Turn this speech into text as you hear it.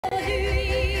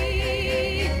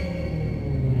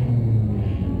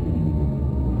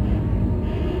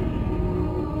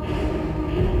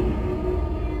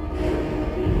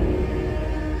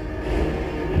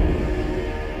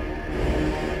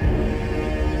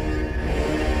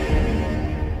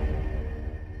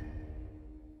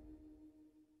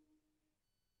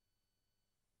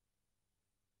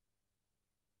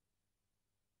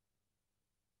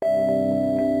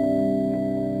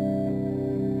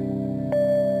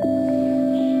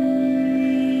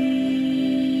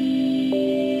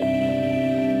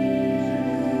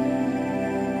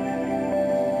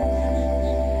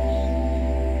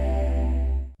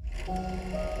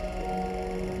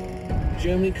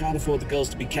family can't afford the girls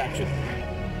to be captured.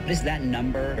 What is that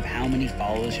number of how many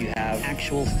followers you have?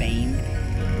 Actual fame?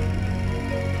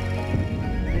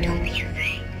 Don't be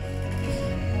afraid.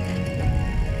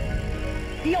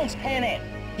 He owns Pan Am.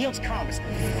 He owns Congress.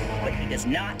 But he does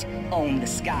not own the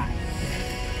sky.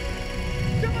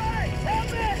 Somebody!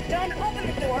 Help me! Don't open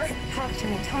the door. Talk to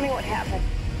me. Tell me what happened.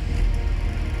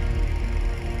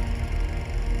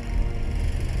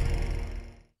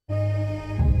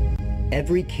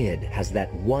 Every kid has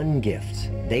that one gift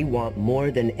they want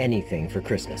more than anything for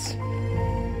Christmas.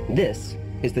 This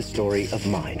is the story of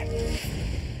mine.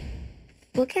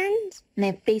 Bookends? And they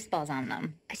have baseballs on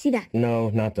them. I see that. No,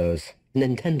 not those.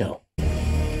 Nintendo.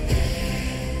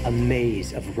 A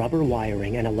maze of rubber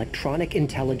wiring and electronic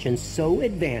intelligence so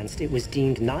advanced it was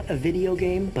deemed not a video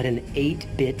game, but an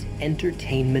 8-bit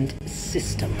entertainment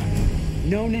system.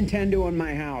 No Nintendo in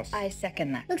my house. I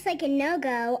second that. Looks like a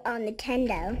no-go on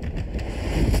Nintendo.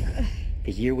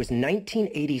 The year was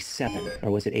 1987, or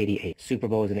was it 88? Super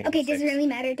Bowl was in 86. Okay, does it really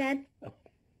matter, Dad?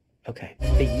 Okay.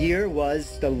 The year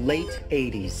was the late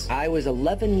 80s. I was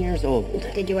 11 years old.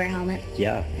 Did you wear a helmet?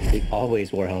 Yeah, we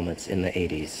always wore helmets in the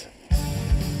 80s.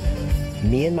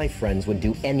 Me and my friends would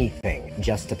do anything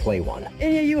just to play one.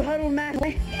 Any of you huddled Matt?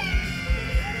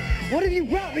 What have you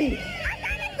brought me? I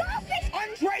got a goldfish!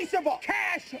 Untraceable!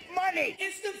 Cash! Money!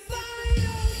 It's the final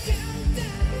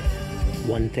countdown.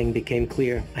 One thing became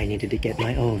clear. I needed to get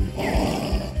my own.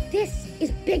 This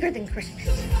is bigger than Christmas.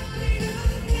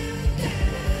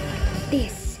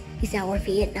 This is our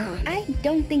Vietnam. I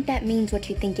don't think that means what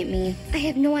you think it means. I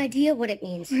have no idea what it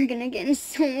means. We're gonna get in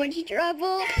so much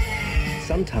trouble.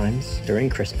 Sometimes, during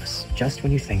Christmas, just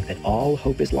when you think that all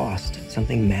hope is lost,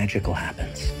 something magical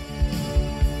happens.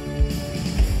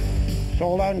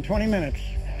 Sold out in 20 minutes.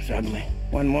 Suddenly,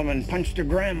 one woman punched her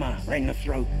grandma right in the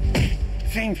throat.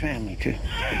 Same family, too.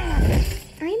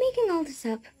 Are you making all this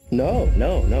up? No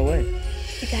way.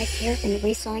 You guys here in the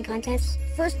reselling contest?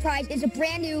 First prize is a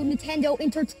brand new Nintendo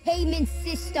Entertainment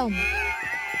System.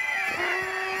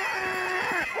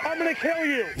 I'm gonna kill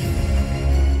you!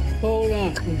 Hold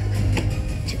on.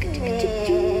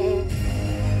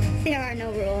 There are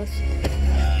no rules.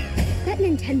 That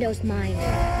Nintendo's mine.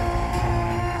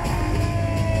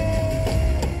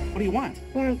 What do you want?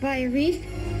 Wanna buy a wreath?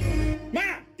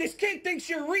 Mom, this kid thinks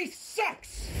your wreath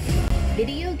sucks!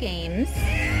 Video games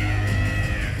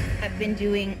have been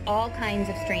doing all kinds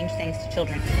of strange things to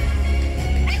children.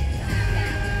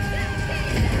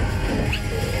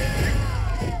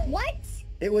 What?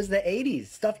 It was the 80s.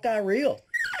 Stuff got real.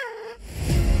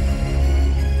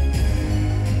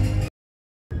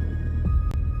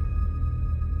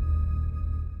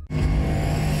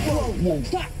 Whoa,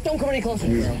 stop! Don't come any closer.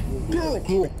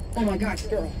 Girl. Oh my gosh,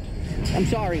 girl. I'm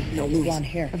sorry. No, blonde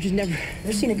hair. I've just never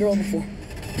seen a girl before.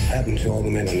 Happened to all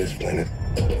the men on this planet.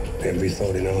 Every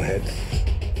thought in our heads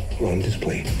on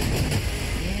display.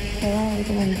 Where are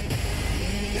the women?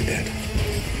 They're dead.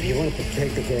 If you want to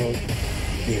protect the girl,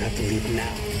 you have to leave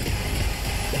now.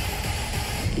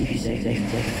 Keep you safe.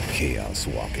 Chaos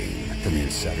Walking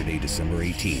premieres Saturday, December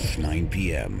 18th, 9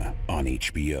 p.m. on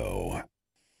HBO.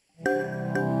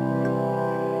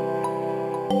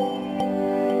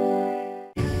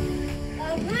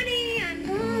 Honey, I'm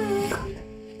home.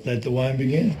 Let the wine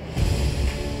begin.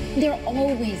 There are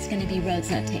always going to be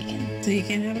roads not taken. So you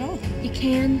can't have it all. You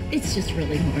can. It's just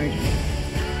really hard.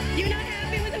 You're not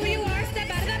happy with who you are?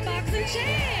 Step out of that box and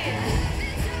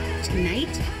change.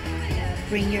 Tonight,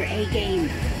 bring your A game.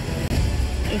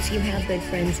 If you have good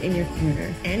friends in your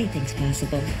corner, anything's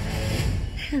possible.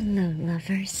 Hello,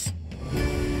 lovers.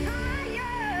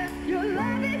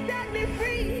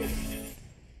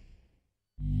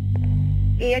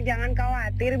 Iya, jangan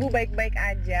khawatir, Ibu baik-baik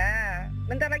aja.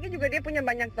 Bentar lagi juga dia punya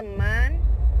banyak teman.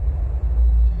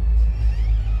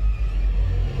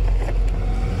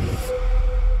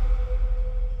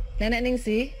 Nenek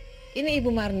Ningsih, ini Ibu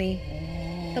Marni.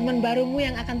 Teman barumu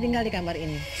yang akan tinggal di kamar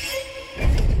ini.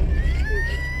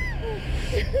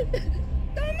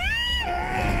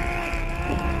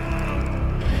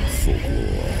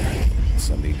 Folklore.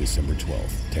 Sunday, December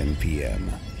 12th, 10 p.m.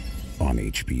 on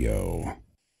HBO.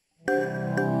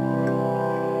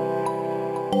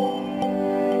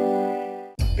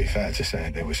 It'd be fair to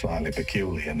say they were slightly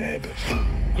peculiar neighbours.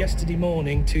 Yesterday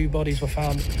morning, 2 bodies were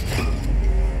found.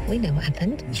 We know what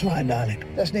happened. That's right, darling.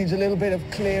 Just needs a little bit of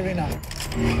clearing up.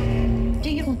 Do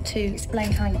you want to explain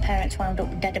how your parents wound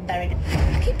up dead and buried?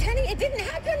 I keep telling you, it didn't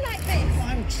happen like this.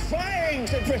 I'm trying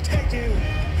to protect you.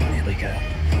 Here we go.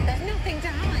 There's nothing to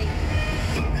hide.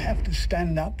 I have to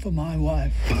stand up for my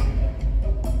wife.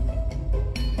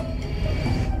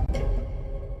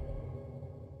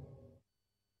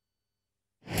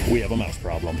 We have a mouse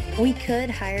problem. We could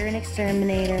hire an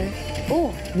exterminator,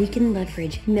 or we can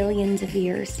leverage millions of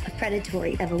years of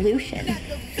predatory evolution.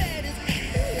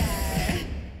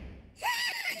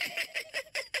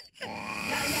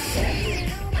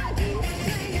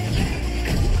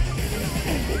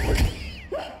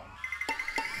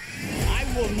 I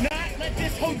will not let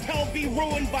this hotel be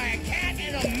ruined by a cat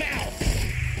and a mouse!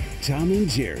 Tom and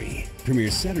Jerry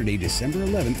premieres Saturday, December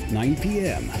 11th, 9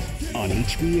 p.m. on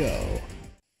HBO.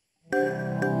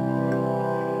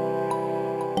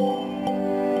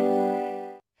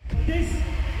 This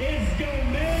is the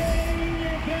main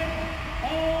event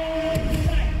of the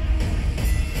night!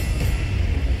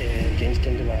 現時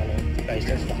点では外出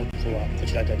した発砲はこ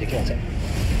ちらではできません。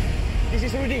This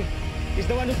is Rudy. He's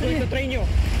the one who's going to train you.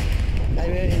 I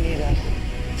really need a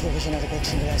professional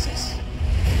boxing license.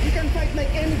 You can fight like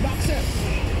any boxer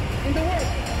in the world.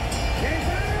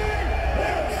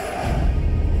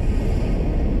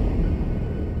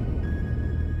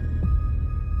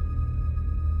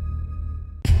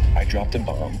 I dropped a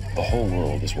bomb. The whole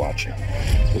world is watching.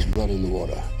 There's blood in the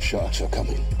water. Sharks are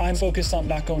coming. I'm focused on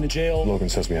not going to jail. Logan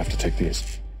says we have to take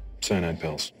these. Cyanide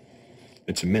pills.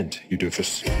 It's a mint, you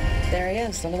doofus. There he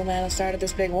is, the little man who started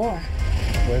this big war.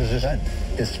 Where does it end?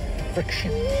 This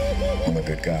friction. I'm a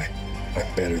good guy. I'm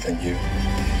better than you.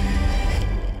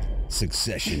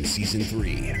 Succession Season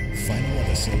 3. Final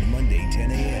episode Monday,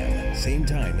 10 a.m. Same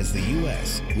time as the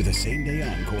U.S. with a same-day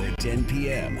encore at 10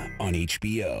 p.m. on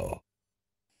HBO.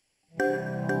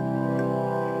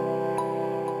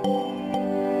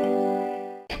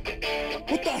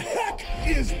 What the heck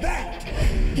is that?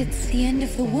 It's the end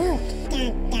of the world.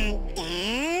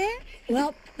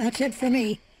 Well, that's it for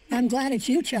me. I'm glad it's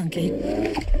you, Chunky.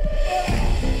 Wow.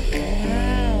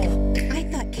 I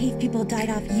thought cave people died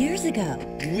off years ago.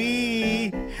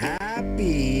 We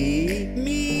happy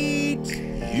meet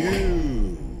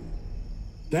you.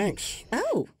 Thanks.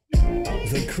 Oh.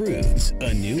 The Croods,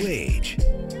 A New Age.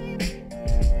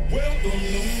 Welcome to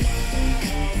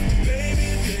my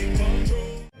baby, take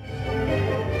control.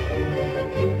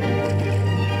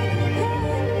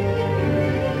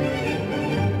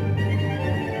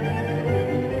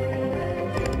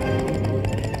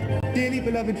 Dearly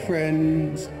beloved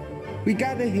friends, we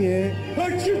gather here.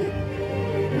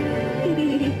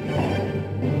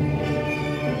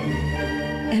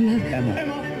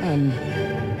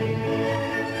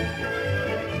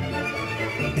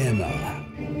 Emma.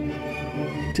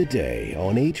 Today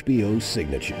on HBO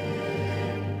Signature.